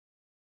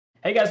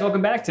Hey guys,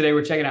 welcome back. Today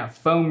we're checking out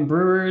Foam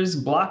Brewers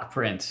block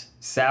print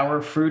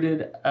sour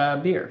fruited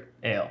beer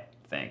ale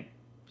thing.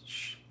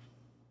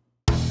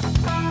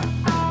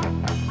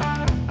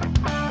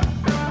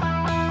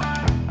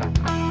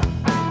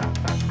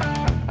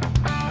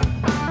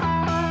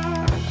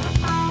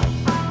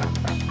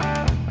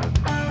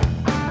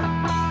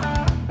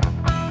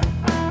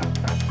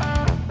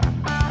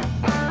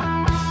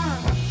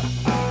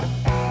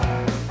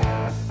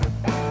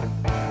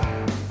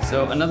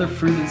 So another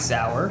fruited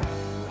sour.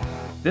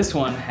 This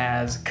one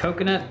has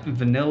coconut,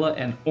 vanilla,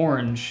 and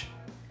orange.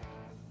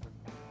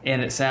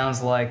 And it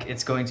sounds like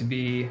it's going to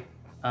be,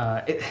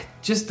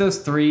 just those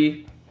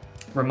three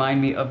remind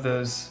me of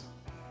those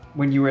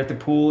when you were at the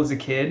pool as a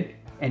kid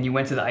and you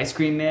went to the ice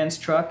cream man's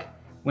truck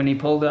when he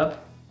pulled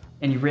up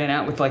and you ran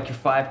out with like your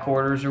 5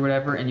 quarters or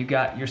whatever and you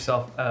got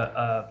yourself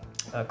a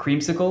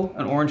creamsicle,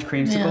 an orange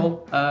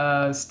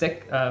creamsicle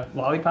stick,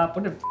 lollipop,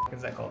 what the f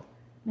is that called?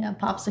 Yeah,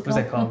 popsicle. What's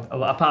that called?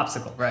 A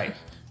popsicle, right.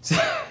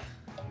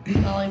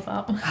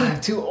 Lollipop.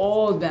 I'm too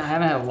old. I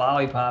haven't had a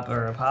lollipop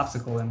or a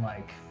popsicle in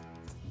like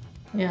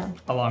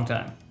a long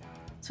time.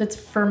 So it's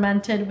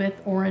fermented with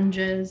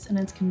oranges and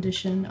it's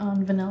conditioned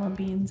on vanilla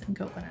beans and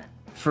coconut.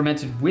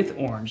 Fermented with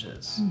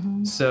oranges.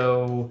 Mm-hmm.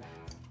 So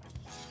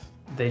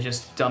they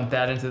just dump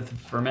that into the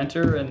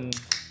fermenter and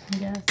I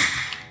guess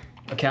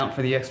account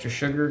for the extra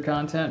sugar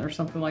content or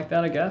something like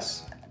that, I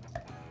guess.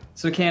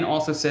 So the can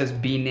also says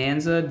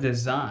Bonanza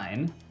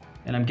Design,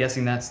 and I'm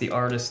guessing that's the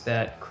artist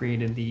that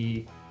created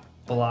the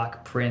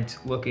block print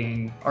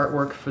looking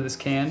artwork for this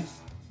can.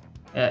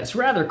 It's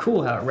rather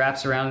cool how it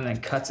wraps around and then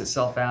cuts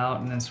itself out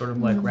and then sort of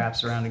like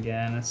wraps around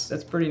again.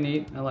 That's pretty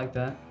neat. I like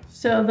that.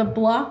 So the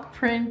block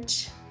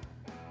print,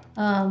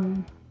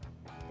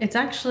 it's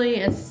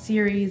actually a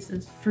series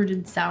of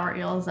fruited sour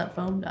ales that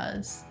Foam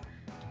does.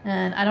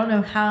 And I don't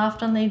know how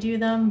often they do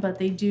them, but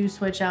they do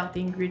switch out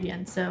the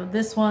ingredients. So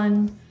this one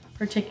in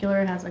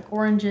particular has like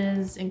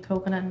oranges and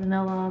coconut and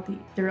vanilla.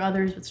 There are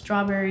others with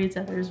strawberries,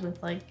 others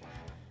with like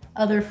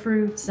other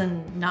fruits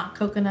and not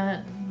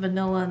coconut,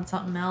 vanilla and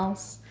something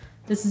else.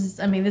 This is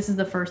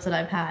the first that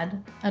I've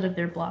had out of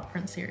their block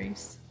print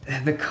series.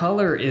 The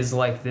color is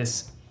like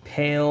this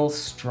pale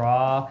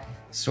straw,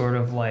 sort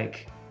of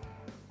like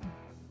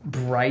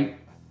bright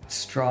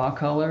straw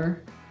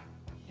color.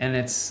 And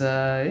it's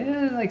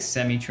like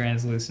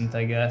semi-translucent,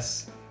 I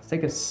guess. Let's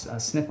take a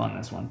sniff on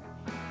this one.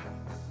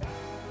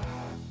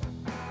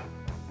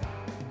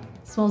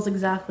 Smells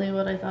exactly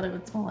what I thought it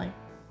would smell like.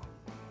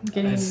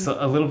 It's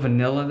a little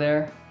vanilla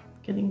there.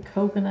 Getting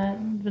coconut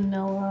and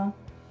vanilla.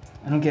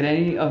 I don't get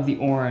any of the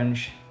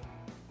orange.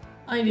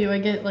 I do, I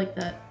get like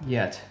that.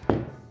 Yet.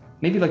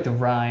 Maybe like the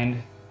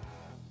rind,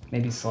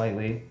 maybe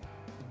slightly.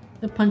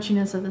 The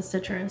punchiness of the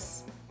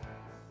citrus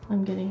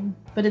I'm getting.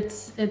 But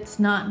it's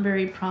not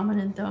very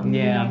prominent though. I'm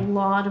getting a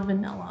lot of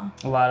vanilla.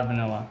 A lot of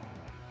vanilla.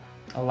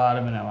 A lot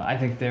of vanilla. I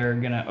think they're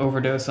gonna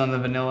overdose on the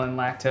vanilla and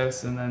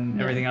lactose and then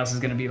everything else is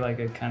gonna be like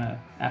a kind of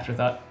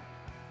afterthought.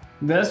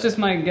 That's just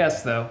my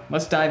guess though.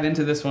 Let's dive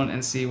into this one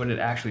and see what it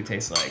actually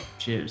tastes like.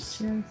 Cheers.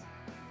 Cheers.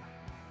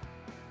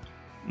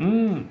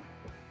 Mmm.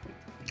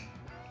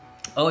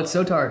 Oh, it's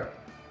so tart.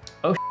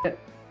 Oh shit.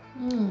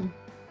 Mmm.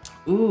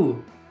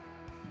 Ooh.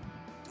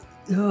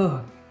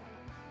 Ugh.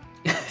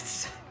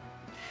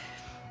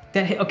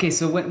 Okay,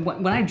 so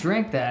when I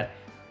drank that,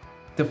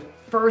 the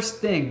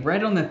first thing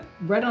right on the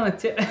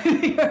tip of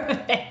your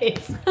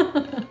face.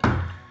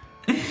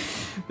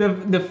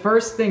 the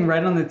first thing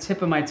right on the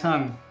tip of my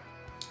tongue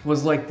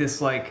was like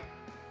this, like,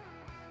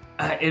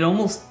 it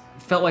almost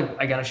felt like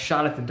I got a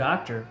shot at the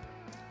doctor.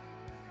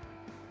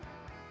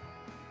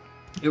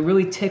 It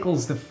really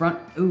tickles the front,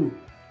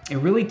 it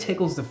really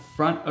tickles the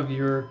front of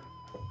your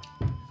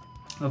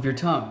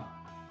tongue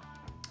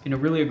in a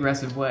really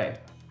aggressive way.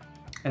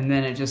 And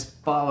then it just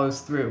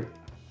follows through.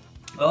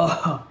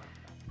 Oh,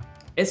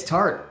 it's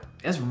tart.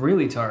 It's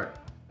really tart.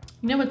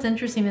 You know what's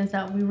interesting is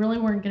that we really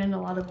weren't getting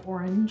a lot of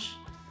orange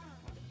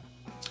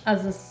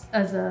as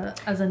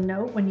a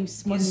note when you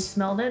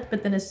smelled it,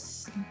 but then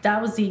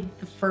that was the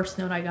first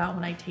note I got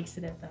when I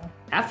tasted it though.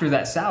 After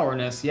that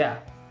sourness, yeah.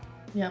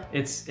 Yep.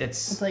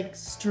 It's like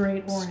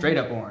straight orange. Straight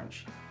up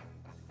orange.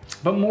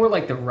 But more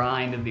like the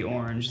rind of the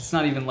orange. It's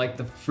not even like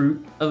the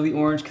fruit of the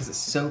orange because it's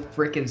so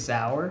freaking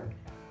sour.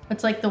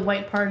 It's like the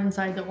white part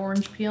inside the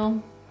orange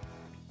peel.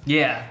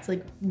 Yeah. It's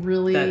like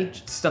really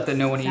that stuff that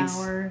no one eats.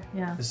 Sour,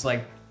 yeah. It's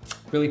like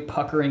really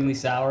puckeringly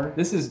sour.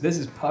 This is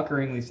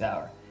puckeringly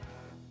sour.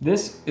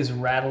 This is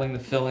rattling the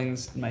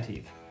fillings in my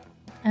teeth.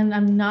 And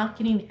I'm not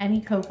getting any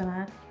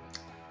coconut.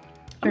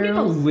 I'm getting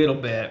a little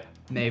bit,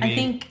 maybe. I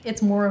think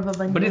it's more of a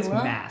vanilla. But it's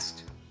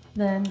masked.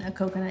 Than a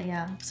coconut,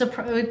 yeah. So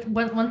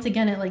once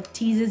again, it like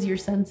teases your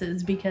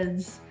senses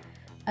because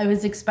I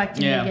was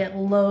expecting to get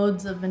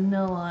loads of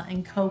vanilla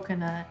and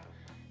coconut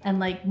and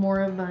like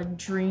more of a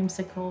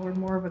dreamsicle or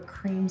more of a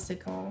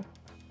creamsicle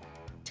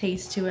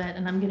taste to it,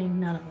 and I'm getting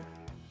none of it.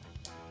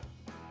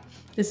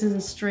 This is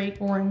a straight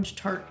orange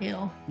tart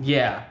ale.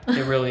 Yeah,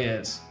 it really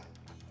is.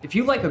 If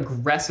you like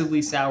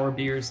aggressively sour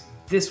beers,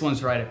 this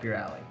one's right up your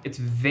alley. It's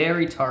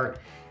very tart,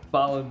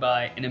 followed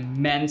by an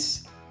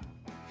immense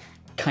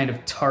kind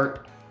of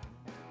tart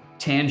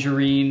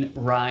tangerine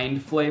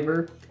rind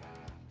flavor,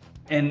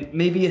 and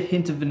maybe a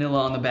hint of vanilla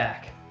on the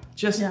back.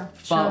 Just to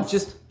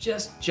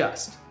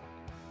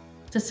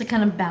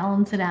kind of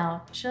balance it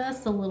out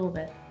just a little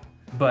bit.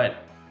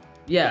 But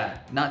yeah,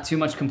 not too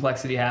much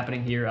complexity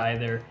happening here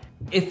either.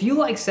 If you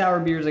like sour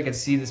beers, I could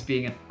see this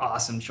being an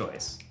awesome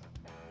choice.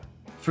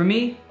 For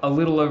me, a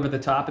little over the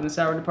top in the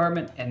sour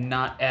department and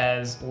not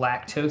as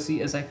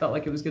lactosey as I felt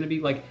like it was gonna be.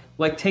 Like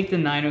take the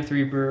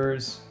 903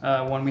 Brewers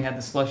one, we had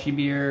the slushy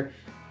beer,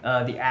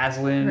 the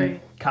Aslan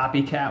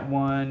copycat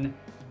one.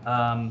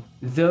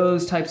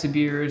 Those types of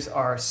beers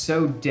are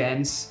so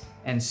dense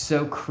and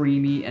so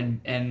creamy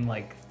and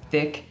like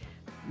thick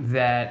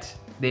that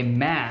they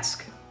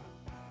mask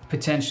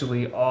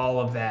potentially all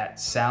of that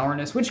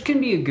sourness, which can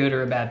be a good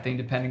or a bad thing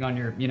depending on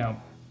your,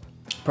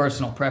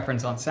 personal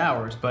preference on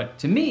sours. But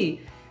to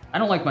me, I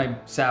don't like my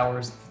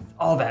sours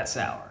all that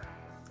sour.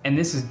 And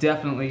this is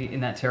definitely in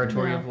that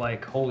territory of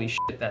like, holy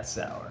shit, that's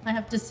sour. I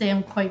have to say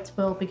I'm quite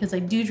spoiled because I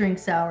do drink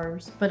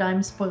sours, but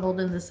I'm spoiled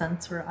in the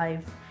sense where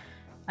I've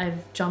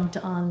jumped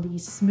on the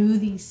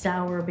smoothie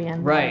sour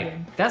bandwagon.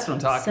 Right, that's what I'm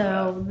talking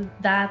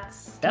about.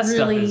 So that's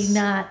really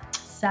not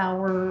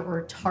sour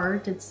or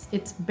tart.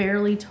 It's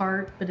barely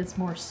tart, but it's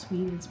more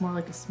sweet. It's more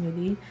like a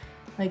smoothie,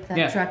 like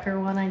that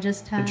Drecker one I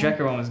just had. The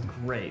Drecker one was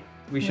great.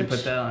 We should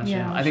put that on the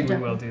channel. I think we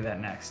will do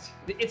that next.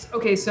 It's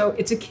okay, so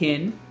it's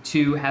akin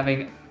to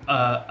having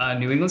a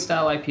New England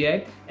style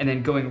IPA and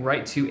then going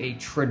right to a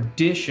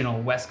traditional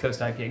West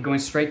Coast IPA, going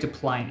straight to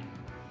Pliny.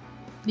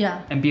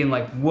 Yeah. And being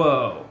like,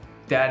 whoa,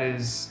 that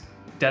is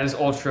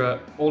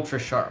ultra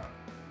sharp,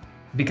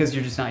 because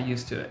you're just not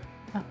used to it.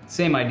 Oh.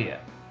 Same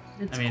idea.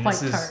 It's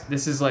quite tart.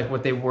 This is like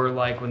what they were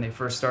like when they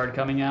first started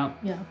coming out.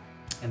 Yeah.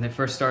 And they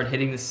first started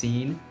hitting the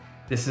scene.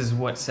 This is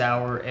what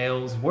sour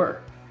ales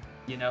were.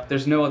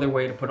 There's no other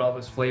way to put all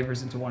those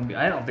flavors into one beer.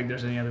 I don't think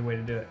there's any other way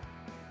to do it.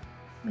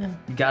 Yeah.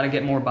 You got to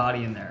get more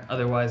body in there.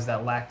 Otherwise,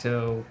 that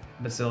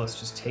lactobacillus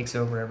just takes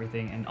over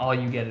everything, and all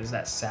you get is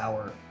that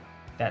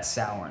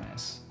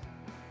sourness,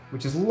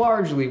 which is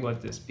largely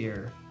what this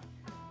beer,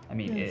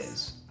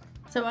 is.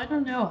 So I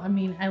don't know.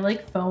 I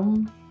like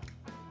Foam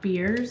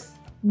beers.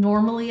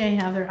 Normally, I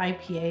have their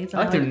IPAs. I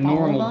like their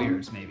normal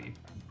beers, maybe.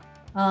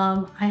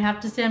 I have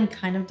to say I'm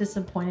kind of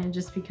disappointed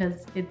just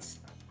because it's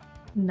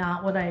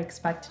not what I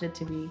expected it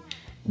to be.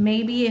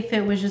 Maybe if it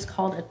was just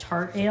called a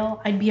tart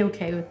ale, I'd be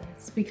okay with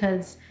this,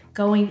 because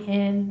going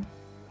in,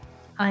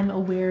 I'm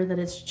aware that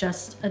it's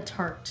just a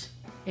tart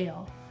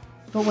ale.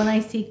 But when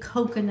I see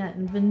coconut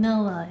and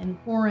vanilla and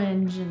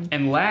orange and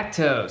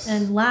lactose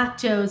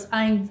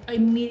I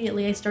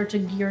immediately start to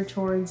gear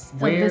towards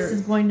this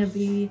is going to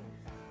be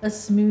a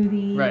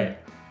smoothie,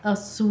 a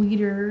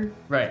sweeter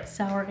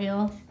sour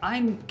ale.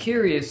 I'm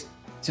curious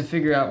to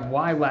figure out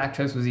why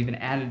lactose was even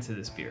added to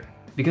this beer,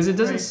 because it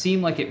doesn't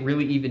seem like it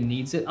really even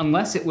needs it,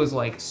 unless it was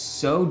like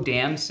so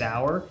damn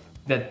sour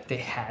that they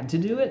had to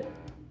do it.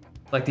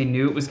 Like they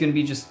knew it was gonna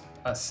be just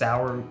a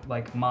sour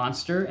like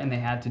monster and they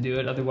had to do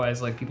it,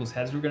 otherwise like people's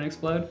heads were gonna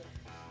explode.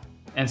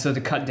 And so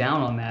to cut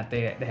down on that,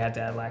 they had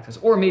to add lactose.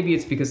 Or maybe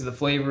it's because of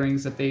the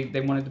flavorings that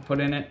they wanted to put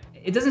in it.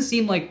 It doesn't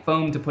seem like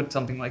Foam to put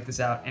something like this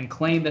out and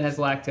claim that it has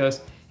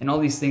lactose and all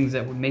these things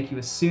that would make you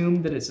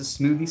assume that it's a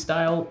smoothie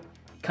style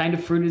kind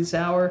of fruited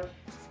sour,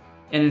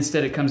 and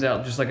instead it comes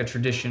out just like a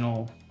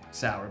traditional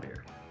sour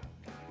beer.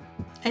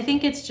 I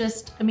think it's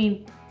just,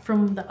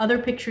 from the other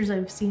pictures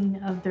I've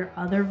seen of their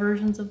other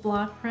versions of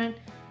block print,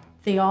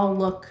 they all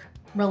look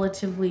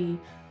relatively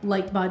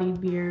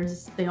light-bodied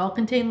beers. They all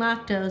contain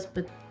lactose,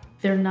 but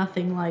they're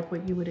nothing like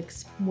what you would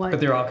expect. But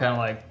they're all kind of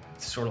like,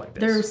 sort of like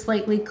this. They're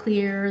slightly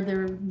clear,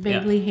 they're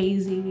vaguely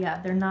hazy.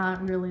 Yeah, they're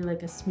not really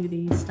like a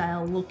smoothie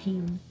style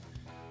looking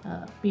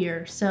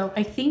beer. So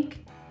I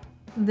think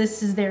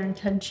this is their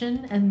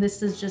intention, and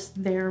this is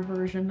just their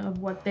version of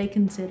what they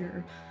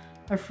consider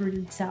a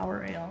fruited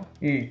sour ale.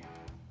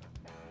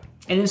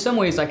 And in some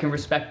ways I can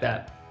respect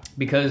that,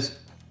 because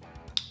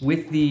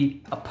with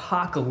the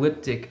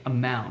apocalyptic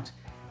amount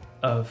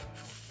of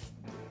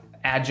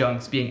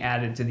adjuncts being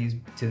added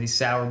to these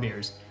sour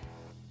beers,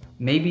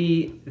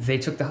 maybe they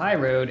took the high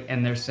road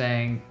and they're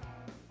saying,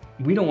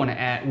 we don't want to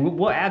add,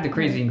 we'll add the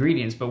crazy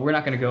ingredients, but we're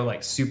not going to go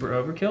like super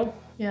overkill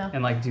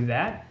and like do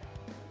that.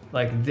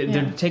 Like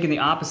they're taking the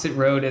opposite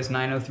road as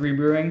 903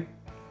 Brewing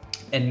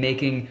and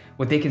making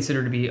what they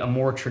consider to be a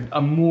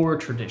more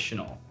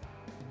traditional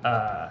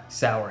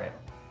sour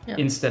ale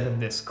instead of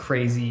this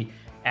crazy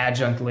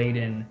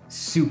adjunct-laden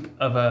soup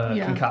of a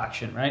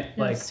concoction, right?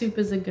 Yeah, like soup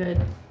is a good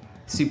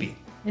soupy.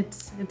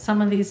 It's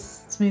some of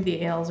these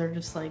smoothie ales are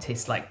just like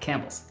tastes like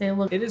Campbell's. They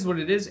look. It is what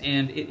it is,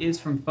 and it is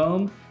from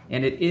Foam,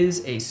 and it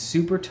is a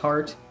super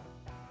tart,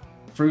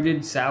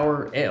 fruited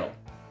sour ale.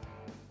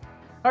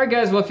 All right,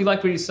 guys. Well, if you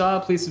liked what you saw,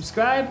 please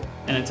subscribe,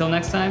 and until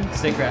next time,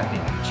 stay crafty.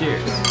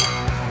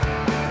 Cheers.